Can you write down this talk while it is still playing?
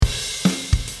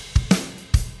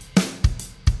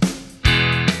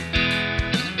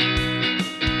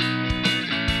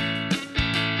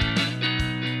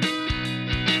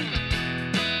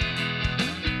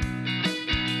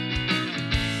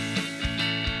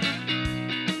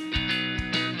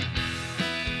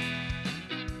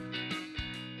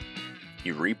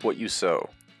You reap what you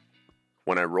sow.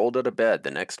 When I rolled out of bed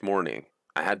the next morning,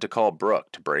 I had to call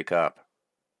Brooke to break up.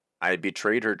 I had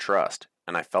betrayed her trust,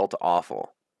 and I felt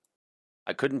awful.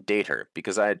 I couldn't date her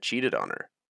because I had cheated on her.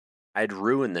 I had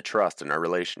ruined the trust in our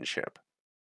relationship.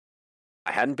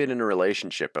 I hadn't been in a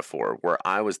relationship before where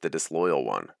I was the disloyal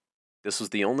one. This was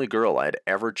the only girl I had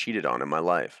ever cheated on in my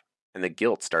life, and the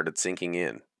guilt started sinking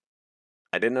in.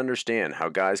 I didn't understand how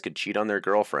guys could cheat on their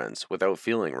girlfriends without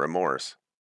feeling remorse.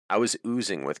 I was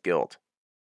oozing with guilt.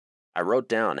 I wrote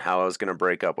down how I was going to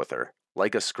break up with her,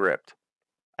 like a script.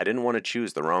 I didn't want to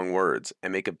choose the wrong words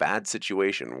and make a bad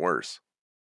situation worse.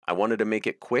 I wanted to make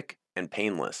it quick and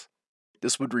painless.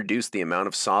 This would reduce the amount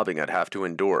of sobbing I'd have to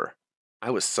endure. I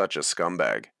was such a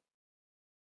scumbag.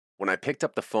 When I picked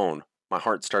up the phone, my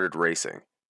heart started racing.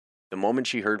 The moment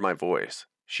she heard my voice,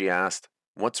 she asked,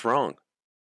 "What's wrong?"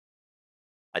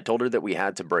 I told her that we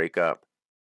had to break up.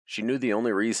 She knew the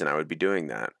only reason I would be doing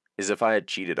that is if I had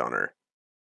cheated on her.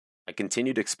 I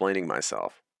continued explaining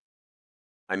myself.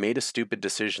 I made a stupid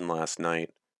decision last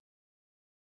night.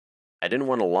 I didn't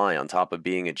want to lie on top of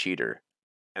being a cheater,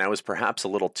 and I was perhaps a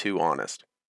little too honest.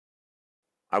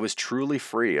 I was truly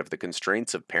free of the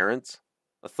constraints of parents,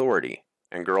 authority,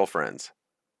 and girlfriends.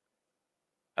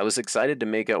 I was excited to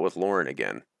make out with Lauren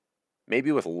again,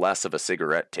 maybe with less of a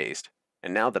cigarette taste,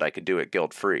 and now that I could do it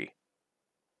guilt-free.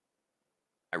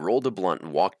 I rolled a blunt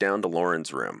and walked down to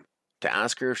Lauren's room to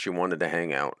ask her if she wanted to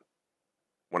hang out.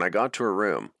 When I got to her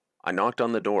room, I knocked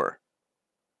on the door.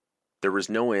 There was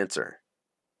no answer.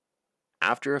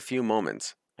 After a few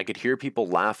moments, I could hear people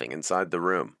laughing inside the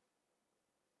room.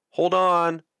 "Hold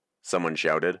on!" someone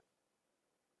shouted.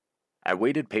 I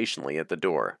waited patiently at the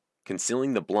door,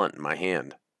 concealing the blunt in my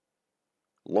hand.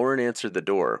 Lauren answered the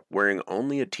door, wearing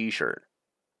only a t-shirt.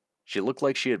 She looked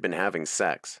like she had been having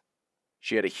sex.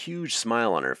 She had a huge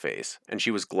smile on her face, and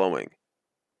she was glowing.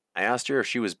 I asked her if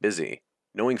she was busy,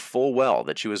 knowing full well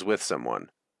that she was with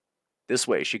someone. This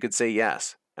way she could say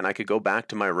yes, and I could go back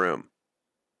to my room.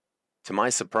 To my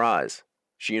surprise,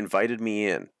 she invited me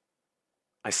in.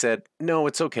 I said, "No,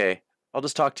 it's okay. I'll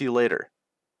just talk to you later."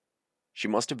 She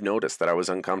must have noticed that I was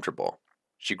uncomfortable.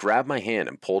 She grabbed my hand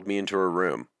and pulled me into her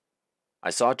room.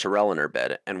 I saw Terrell in her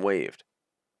bed and waved.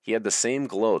 He had the same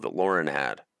glow that Lauren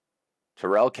had.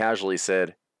 Terrell casually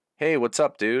said, "Hey, what's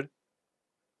up, dude?"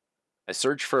 I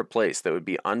searched for a place that would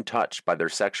be untouched by their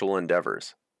sexual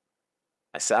endeavors.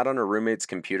 I sat on her roommate's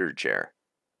computer chair.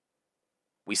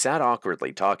 We sat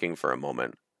awkwardly talking for a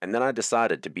moment, and then I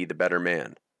decided to be the better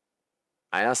man.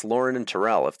 I asked Lauren and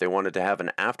Terrell if they wanted to have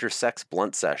an after-sex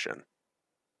blunt session.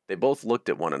 They both looked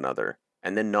at one another,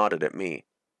 and then nodded at me.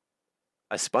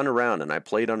 I spun around and I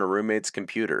played on a roommate's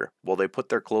computer while they put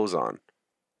their clothes on.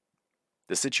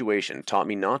 The situation taught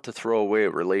me not to throw away a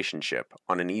relationship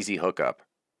on an easy hookup.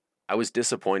 I was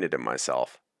disappointed in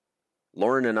myself.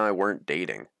 Lauren and I weren't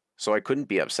dating, so I couldn't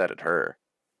be upset at her.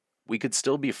 We could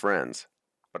still be friends,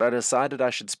 but I decided I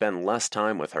should spend less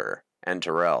time with her and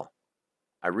Terrell.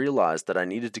 I realized that I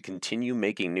needed to continue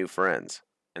making new friends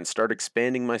and start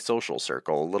expanding my social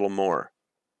circle a little more.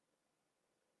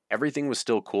 Everything was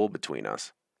still cool between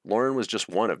us. Lauren was just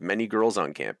one of many girls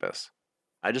on campus.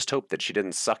 I just hoped that she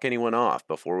didn't suck anyone off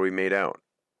before we made out.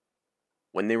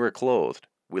 When they were clothed,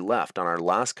 we left on our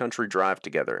last country drive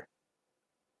together.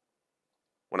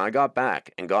 When I got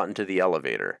back and got into the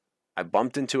elevator, I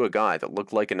bumped into a guy that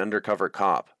looked like an undercover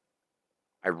cop.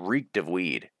 I reeked of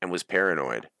weed and was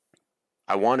paranoid.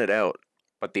 I wanted out,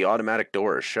 but the automatic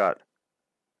door is shut.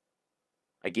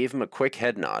 I gave him a quick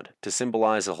head nod to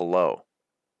symbolize a hello.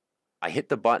 I hit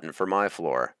the button for my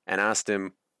floor and asked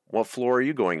him, "What floor are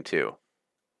you going to?"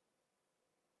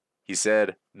 He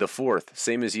said, "The fourth,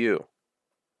 same as you."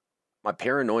 My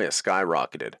paranoia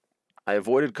skyrocketed. I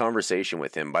avoided conversation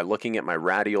with him by looking at my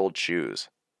ratty old shoes.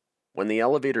 When the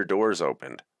elevator doors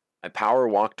opened, I power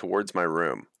walked towards my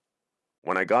room.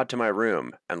 When I got to my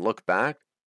room and looked back,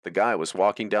 the guy was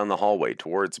walking down the hallway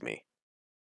towards me.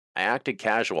 I acted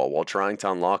casual while trying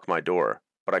to unlock my door,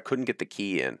 but I couldn't get the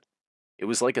key in. It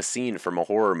was like a scene from a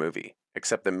horror movie,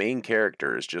 except the main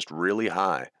character is just really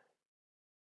high.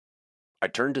 I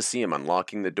turned to see him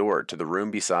unlocking the door to the room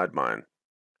beside mine.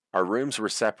 Our rooms were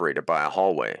separated by a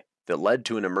hallway that led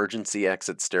to an emergency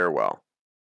exit stairwell.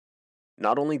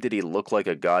 Not only did he look like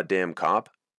a goddamn cop,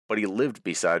 but he lived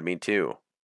beside me too.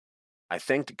 I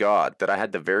thanked God that I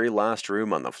had the very last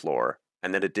room on the floor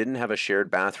and that it didn't have a shared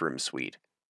bathroom suite.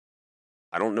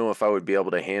 I don't know if I would be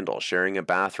able to handle sharing a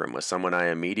bathroom with someone I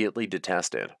immediately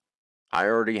detested. I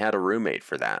already had a roommate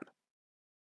for that.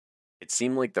 It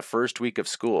seemed like the first week of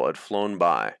school had flown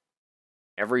by.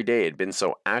 Every day had been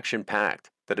so action-packed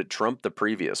that it trumped the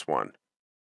previous one.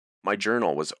 My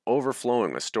journal was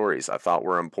overflowing with stories I thought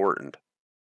were important.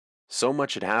 So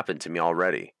much had happened to me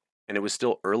already, and it was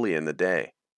still early in the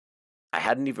day. I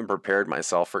hadn't even prepared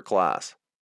myself for class.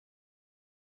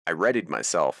 I readied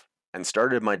myself and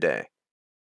started my day.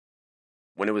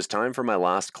 When it was time for my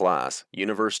last class,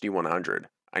 University 100,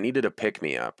 I needed a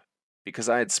pick-me-up because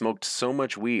I had smoked so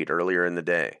much weed earlier in the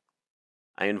day.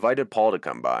 I invited Paul to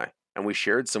come by, and we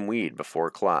shared some weed before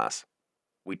class.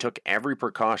 We took every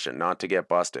precaution not to get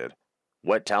busted.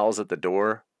 Wet towels at the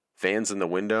door, fans in the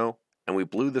window, and we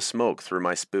blew the smoke through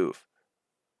my spoof.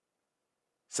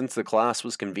 Since the class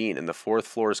was convened in the fourth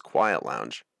floor's quiet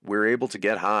lounge, we were able to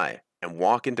get high and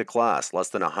walk into class less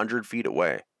than 100 feet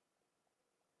away.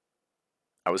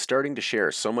 I was starting to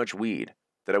share so much weed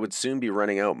that I would soon be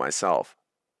running out myself.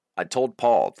 I told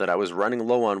Paul that I was running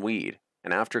low on weed,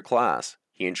 and after class,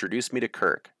 he introduced me to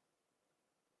Kirk.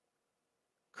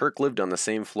 Kirk lived on the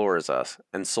same floor as us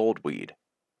and sold weed.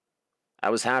 I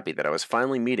was happy that I was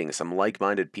finally meeting some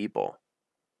like-minded people.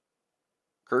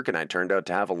 Kirk and I turned out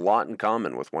to have a lot in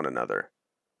common with one another.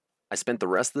 I spent the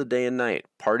rest of the day and night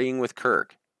partying with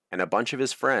Kirk and a bunch of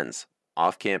his friends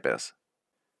off campus.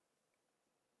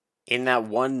 In that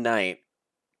one night,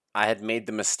 I had made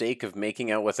the mistake of making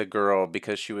out with a girl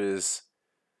because she was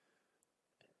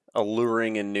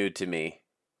alluring and new to me,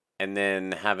 and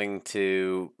then having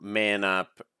to man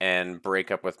up and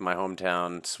break up with my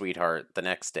hometown sweetheart the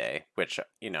next day, which,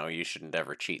 you shouldn't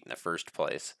ever cheat in the first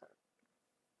place.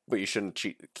 But you shouldn't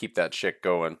keep that shit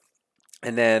going.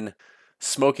 And then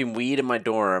smoking weed in my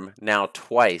dorm now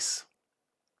twice,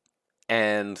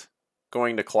 and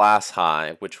going to class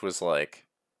high, which was like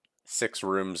 6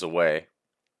 rooms away,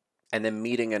 and then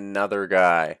meeting another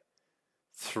guy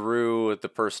through the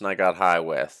person I got high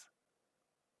with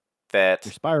You're that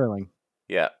spiraling.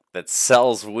 that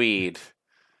sells weed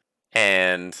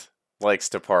and likes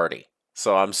to party.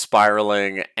 So I'm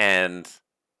spiraling, and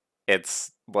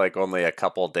it's like only a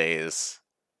couple days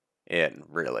in,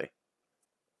 really.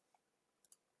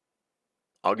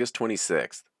 August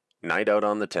 26th, night out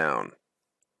on the town.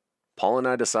 Paul and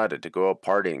I decided to go out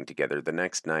partying together the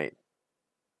next night.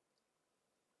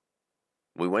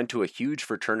 We went to a huge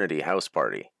fraternity house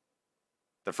party.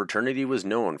 The fraternity was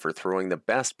known for throwing the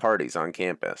best parties on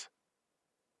campus.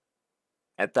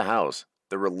 At the house,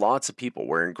 there were lots of people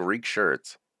wearing Greek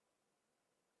shirts.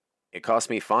 It cost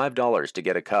me $5 to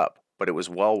get a cup, but it was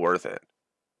well worth it.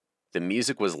 The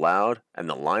music was loud and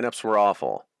the lineups were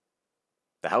awful.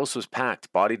 The house was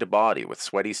packed body to body with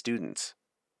sweaty students.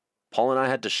 Paul and I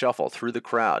had to shuffle through the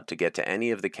crowd to get to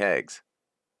any of the kegs.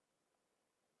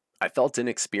 I felt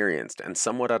inexperienced and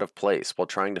somewhat out of place while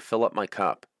trying to fill up my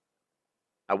cup.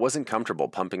 I wasn't comfortable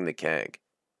pumping the keg.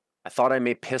 I thought I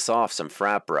may piss off some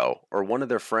frat bro or one of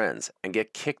their friends and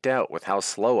get kicked out with how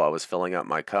slow I was filling up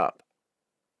my cup.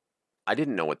 I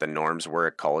didn't know what the norms were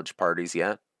at college parties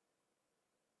yet.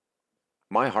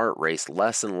 My heart raced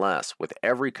less and less with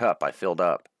every cup I filled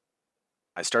up.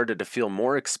 I started to feel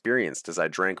more experienced as I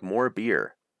drank more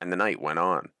beer, and the night went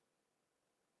on.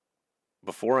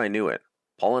 Before I knew it,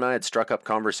 Paul and I had struck up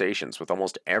conversations with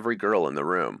almost every girl in the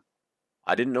room.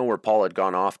 I didn't know where Paul had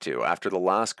gone off to after the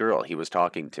last girl he was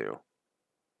talking to.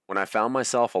 When I found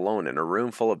myself alone in a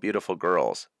room full of beautiful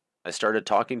girls, I started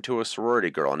talking to a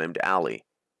sorority girl named Allie,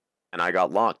 and I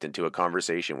got locked into a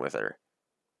conversation with her.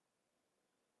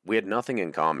 We had nothing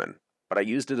in common, but I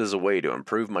used it as a way to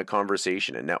improve my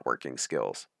conversation and networking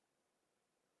skills.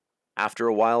 After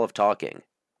a while of talking,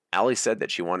 Allie said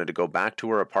that she wanted to go back to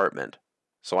her apartment,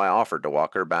 so I offered to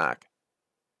walk her back.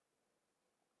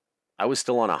 I was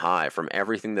still on a high from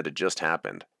everything that had just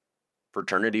happened.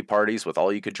 Fraternity parties with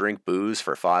all you could drink booze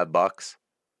for $5,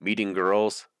 meeting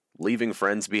girls, leaving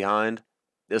friends behind.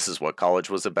 This is what college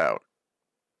was about.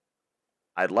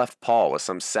 I'd left Paul with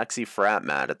some sexy frat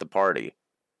mat at the party,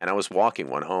 and I was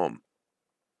walking one home.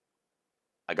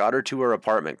 I got her to her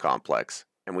apartment complex,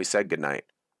 and we said goodnight.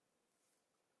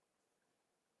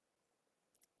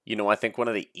 I think one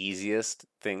of the easiest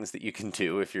things that you can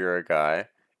do if you're a guy,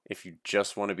 if you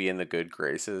just want to be in the good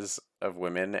graces of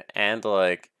women, and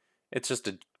it's just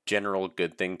a general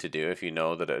good thing to do if you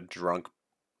know that a drunk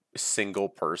single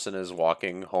person is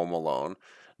walking home alone,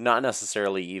 not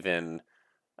necessarily even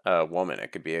a woman,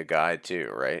 it could be a guy too,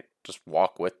 right? Just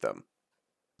walk with them.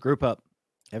 Group up.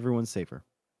 Everyone's safer.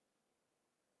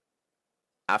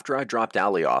 After I dropped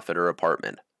Allie off at her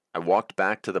apartment, I walked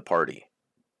back to the party.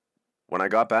 When I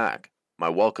got back, my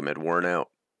welcome had worn out.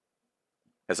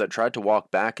 As I tried to walk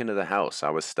back into the house, I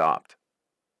was stopped.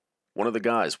 One of the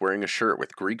guys wearing a shirt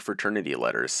with Greek fraternity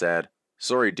letters said,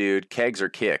 "Sorry dude, kegs are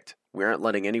kicked. We aren't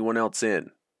letting anyone else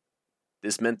in."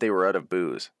 This meant they were out of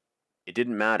booze. It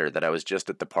didn't matter that I was just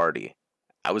at the party.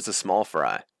 I was a small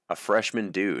fry, a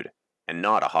freshman dude, and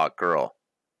not a hot girl.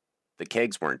 The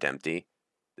kegs weren't empty.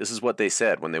 This is what they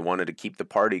said when they wanted to keep the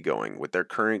party going with their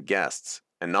current guests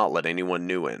and not let anyone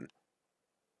new in.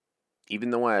 Even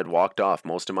though I had walked off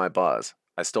most of my buzz,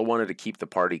 I still wanted to keep the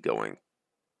party going.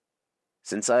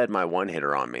 Since I had my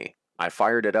one-hitter on me, I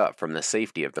fired it up from the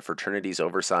safety of the fraternity's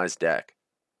oversized deck.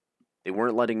 They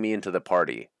weren't letting me into the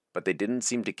party, but they didn't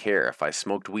seem to care if I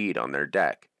smoked weed on their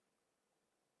deck.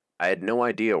 I had no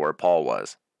idea where Paul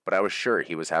was, but I was sure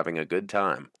he was having a good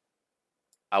time.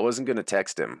 I wasn't going to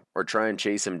text him or try and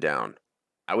chase him down.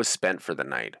 I was spent for the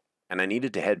night, and I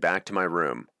needed to head back to my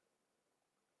room.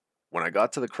 When I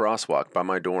got to the crosswalk by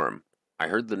my dorm, I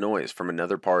heard the noise from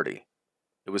another party.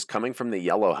 It was coming from the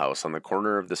yellow house on the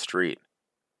corner of the street.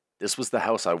 This was the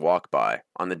house I walked by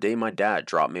on the day my dad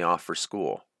dropped me off for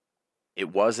school.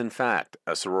 It was, in fact,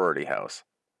 a sorority house.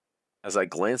 As I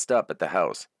glanced up at the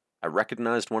house, I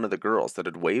recognized one of the girls that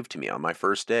had waved to me on my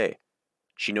first day.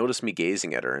 She noticed me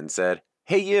gazing at her and said,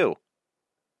 "Hey, you!"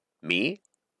 "Me?"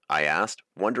 I asked,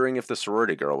 wondering if the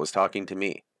sorority girl was talking to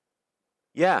me.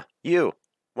 "Yeah, you.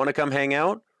 Want to come hang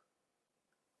out?"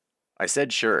 I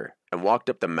said sure, and walked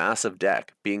up the massive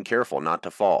deck, being careful not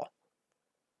to fall.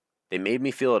 They made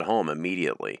me feel at home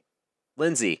immediately.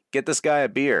 "Lindsay, get this guy a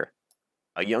beer."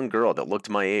 A young girl that looked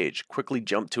my age quickly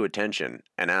jumped to attention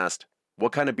and asked,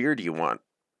 "What kind of beer do you want?"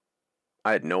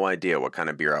 I had no idea what kind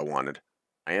of beer I wanted.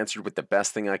 I answered with the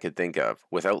best thing I could think of,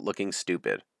 without looking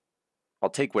stupid. "I'll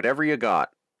take whatever you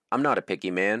got. I'm not a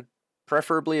picky man.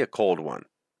 Preferably a cold one."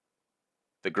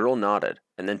 The girl nodded,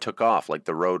 and then took off like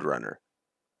the Roadrunner.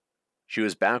 She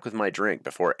was back with my drink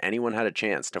before anyone had a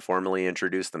chance to formally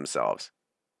introduce themselves.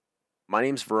 "My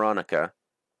name's Veronica.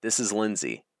 This is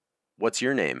Lindsay. What's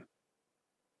your name?"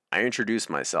 I introduced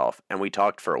myself, and we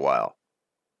talked for a while.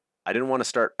 I didn't want to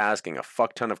start asking a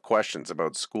fuck ton of questions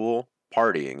about school,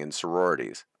 partying, and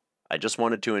sororities. I just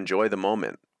wanted to enjoy the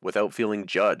moment without feeling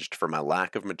judged for my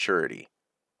lack of maturity.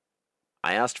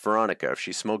 I asked Veronica if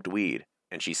she smoked weed,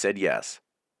 and she said yes.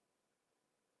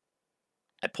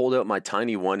 I pulled out my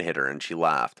tiny one-hitter and she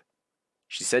laughed.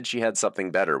 She said she had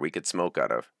something better we could smoke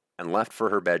out of, and left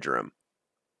for her bedroom.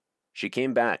 She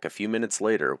came back a few minutes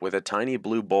later with a tiny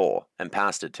blue bowl and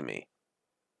passed it to me.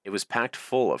 It was packed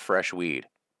full of fresh weed.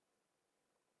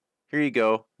 "Here you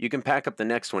go. You can pack up the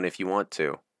next one if you want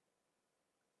to."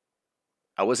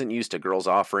 I wasn't used to girls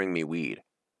offering me weed.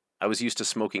 I was used to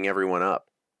smoking everyone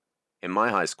up. In my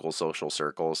high school social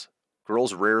circles,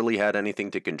 girls rarely had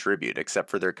anything to contribute except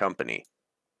for their company.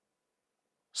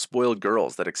 Spoiled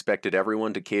girls that expected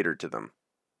everyone to cater to them.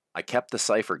 I kept the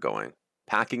cipher going,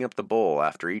 packing up the bowl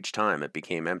after each time it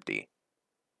became empty.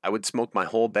 I would smoke my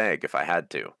whole bag if I had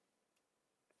to.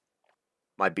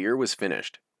 My beer was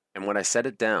finished, and when I set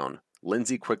it down,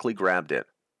 Lindsay quickly grabbed it.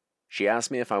 She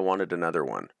asked me if I wanted another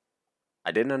one.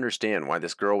 I didn't understand why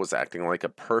this girl was acting like a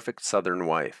perfect Southern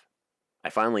wife. I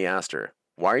finally asked her,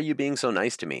 "Why are you being so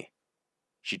nice to me?"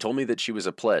 She told me that she was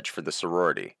a pledge for the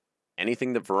sorority.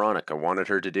 Anything that Veronica wanted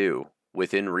her to do,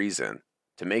 within reason,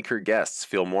 to make her guests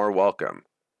feel more welcome,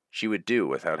 she would do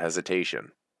without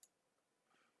hesitation.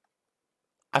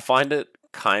 I find it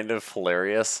kind of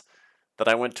hilarious that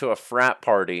I went to a frat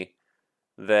party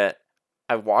that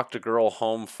I walked a girl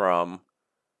home from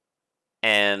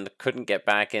and couldn't get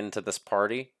back into this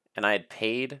party, and I had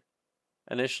paid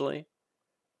initially,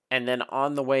 and then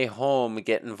on the way home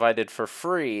get invited for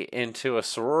free into a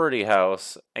sorority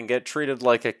house and get treated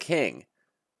like a king.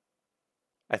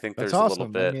 I think That's there's a little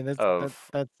awesome. I bit mean, of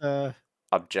that's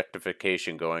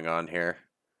objectification going on here.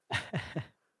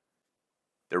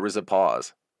 There was a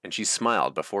pause, and she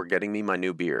smiled before getting me my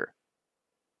new beer.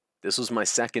 This was my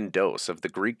second dose of the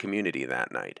Greek community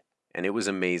that night, and it was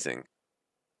amazing.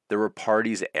 There were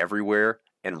parties everywhere,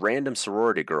 and random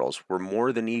sorority girls were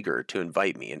more than eager to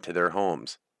invite me into their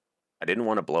homes. I didn't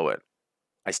want to blow it.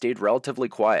 I stayed relatively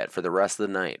quiet for the rest of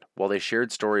the night while they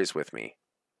shared stories with me.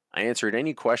 I answered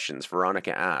any questions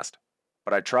Veronica asked,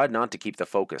 but I tried not to keep the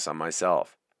focus on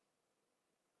myself.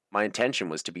 My intention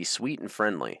was to be sweet and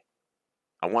friendly.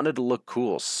 I wanted to look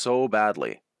cool so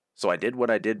badly, so I did what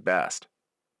I did best.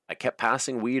 I kept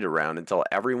passing weed around until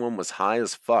everyone was high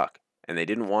as fuck and they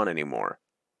didn't want any more.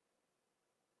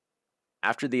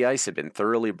 After the ice had been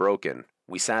thoroughly broken,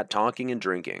 we sat talking and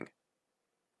drinking.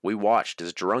 We watched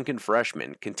as drunken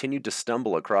freshmen continued to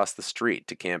stumble across the street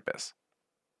to campus.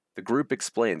 The group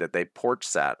explained that they porch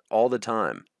sat all the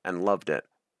time and loved it.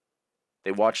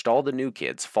 They watched all the new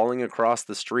kids falling across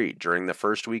the street during the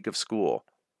first week of school.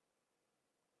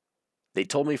 They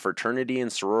told me fraternity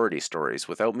and sorority stories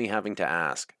without me having to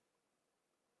ask.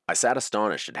 I sat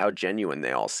astonished at how genuine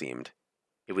they all seemed.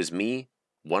 It was me,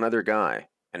 one other guy,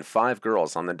 and 5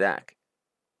 girls on the deck.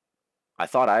 I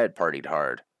thought I had partied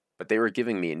hard, but they were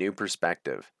giving me a new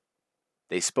perspective.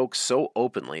 They spoke so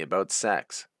openly about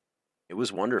sex. It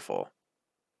was wonderful.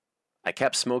 I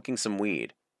kept smoking some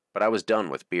weed, but I was done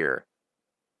with beer.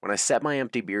 When I set my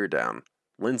empty beer down,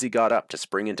 Lindsay got up to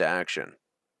spring into action.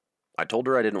 I told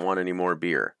her I didn't want any more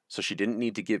beer, so she didn't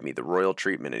need to give me the royal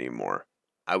treatment anymore.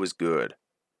 I was good.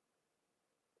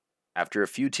 After a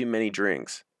few too many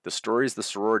drinks, the stories the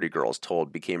sorority girls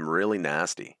told became really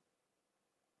nasty.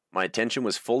 My attention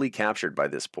was fully captured by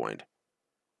this point.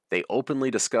 They openly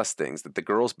discussed things that the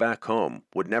girls back home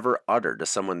would never utter to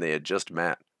someone they had just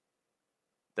met.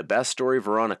 The best story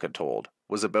Veronica told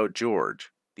was about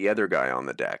George, the other guy on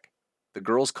the deck. The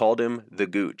girls called him the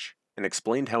Gooch and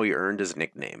explained how he earned his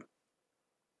nickname.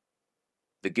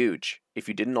 The Gooch, if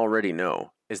you didn't already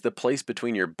know, is the place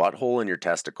between your butthole and your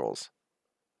testicles.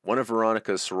 One of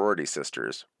Veronica's sorority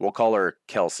sisters, we'll call her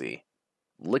Kelsey,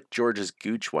 licked George's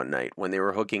gooch one night when they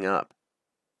were hooking up.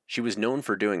 She was known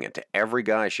for doing it to every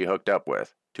guy she hooked up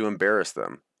with, to embarrass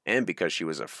them, and because she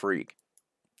was a freak.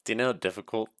 Do you know how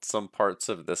difficult some parts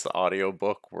of this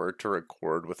audiobook were to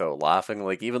record without laughing?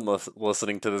 Like, even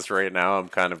listening to this right now, I'm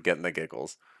kind of getting the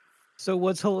giggles. So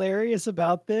what's hilarious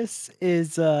about this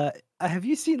is, have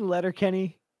you seen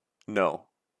Letterkenny? No.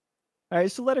 All right,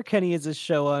 so Letterkenny is a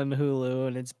show on Hulu,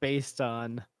 and it's based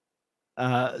on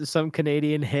some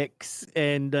Canadian hicks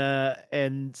and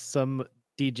some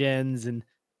degens, and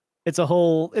it's a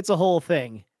whole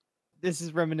thing. This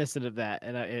is reminiscent of that,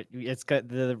 and it's got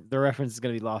the reference is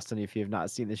going to be lost on you if you have not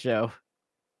seen the show.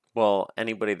 Well,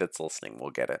 anybody that's listening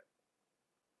will get it.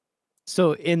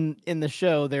 So in the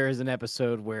show, there is an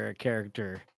episode where a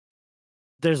character,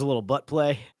 there's a little butt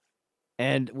play,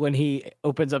 and when he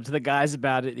opens up to the guys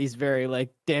about it, he's very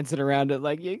like dancing around it,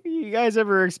 like, you guys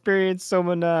ever experienced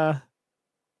someone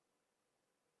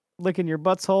licking your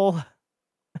butts hole?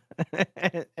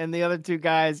 And the other 2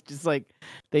 guys just like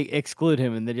they exclude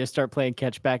him and they just start playing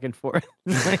catch back and forth.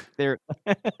 Like they're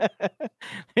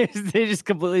they just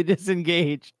completely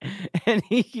disengage, and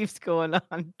he keeps going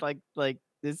on like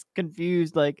this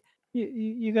confused, like,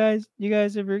 you guys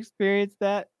ever experienced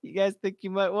that? You guys think you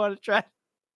might want to try?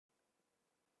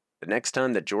 The next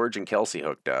time that George and Kelsey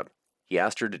hooked up, he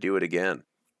asked her to do it again.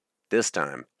 This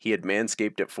time, he had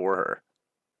manscaped it for her.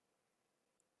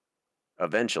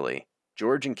 Eventually,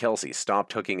 George and Kelsey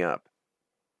stopped hooking up.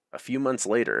 A few months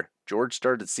later, George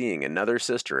started seeing another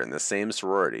sister in the same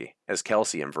sorority as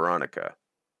Kelsey and Veronica.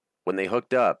 When they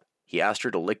hooked up, he asked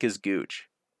her to lick his gooch.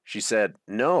 She said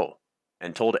no,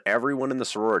 and told everyone in the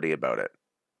sorority about it.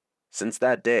 Since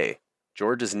that day,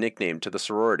 George's nickname to the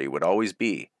sorority would always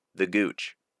be the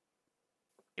Gooch.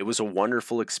 It was a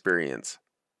wonderful experience.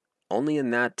 Only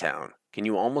in that town can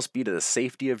you almost be to the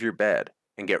safety of your bed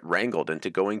and get wrangled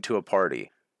into going to a party.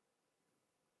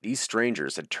 These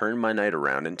strangers had turned my night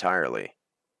around entirely.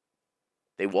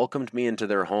 They welcomed me into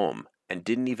their home and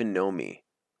didn't even know me.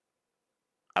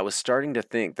 I was starting to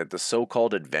think that the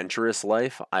so-called adventurous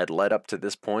life I'd led up to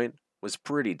this point was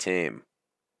pretty tame.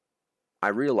 I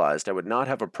realized I would not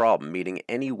have a problem meeting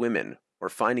any women or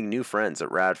finding new friends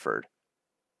at Radford.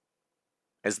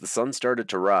 As the sun started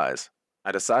to rise,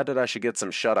 I decided I should get some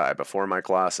shut-eye before my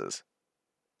classes.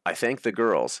 I thanked the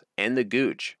girls and the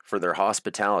Gooch for their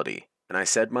hospitality, and I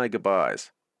said my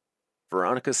goodbyes.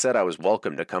 Veronica said I was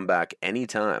welcome to come back any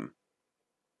time.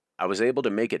 I was able to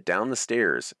make it down the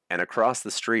stairs and across the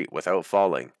street without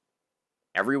falling.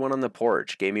 Everyone on the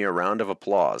porch gave me a round of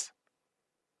applause.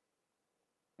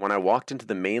 When I walked into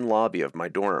the main lobby of my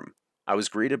dorm, I was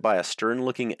greeted by a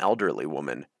stern-looking elderly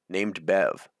woman named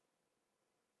Bev.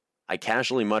 I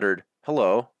casually muttered,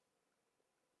 "Hello."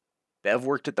 Bev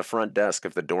worked at the front desk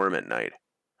of the dorm at night.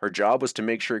 Her job was to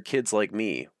make sure kids like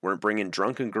me weren't bringing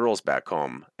drunken girls back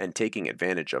home and taking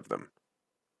advantage of them.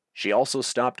 She also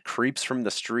stopped creeps from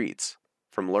the streets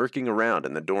from lurking around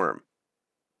in the dorm.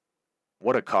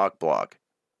 What a cockblock,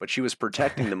 but she was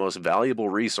protecting the most valuable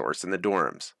resource in the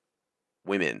dorms: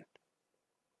 women.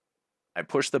 I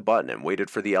pushed the button and waited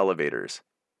for the elevators.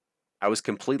 I was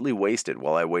completely wasted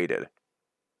while I waited.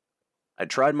 I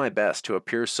tried my best to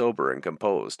appear sober and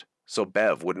composed, so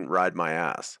Bev wouldn't ride my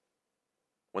ass.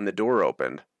 When the door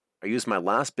opened, I used my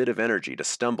last bit of energy to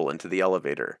stumble into the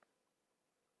elevator.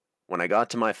 When I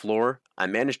got to my floor, I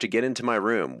managed to get into my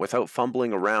room without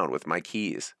fumbling around with my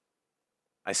keys.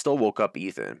 I still woke up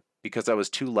Ethan, because I was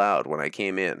too loud when I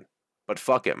came in, but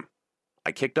fuck him.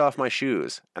 I kicked off my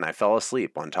shoes, and I fell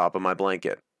asleep on top of my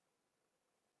blanket.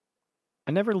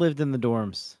 I never lived in the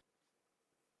dorms.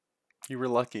 You were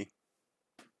lucky.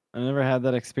 I never had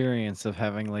that experience of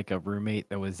having like a roommate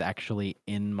that was actually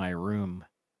in my room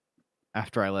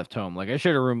after I left home. Like I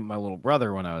shared a room with my little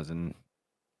brother when I was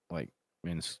like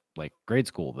like grade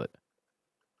school, but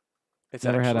It's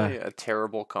never had actually a a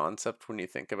terrible concept when you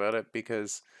think about it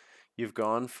because you've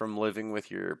gone from living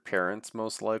with your parents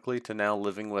most likely to now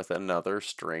living with another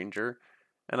stranger.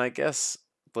 And I guess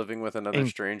living with another and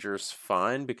stranger is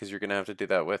fine because you're going to have to do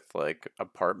that with like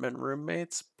apartment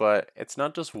roommates, but it's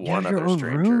not just you have one your other own stranger.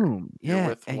 room. You're Yeah,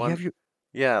 with and you one, have your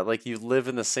yeah, like you live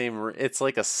in the same room. It's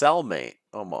like a cellmate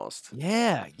almost.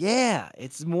 yeah.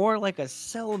 It's more like a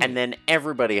And cellmate. then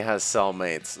everybody has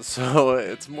cellmates. So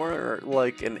it's more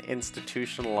like an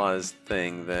institutionalized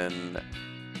thing than,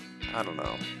 I don't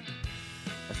know.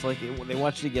 It's like they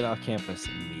want you to get off campus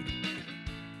immediately.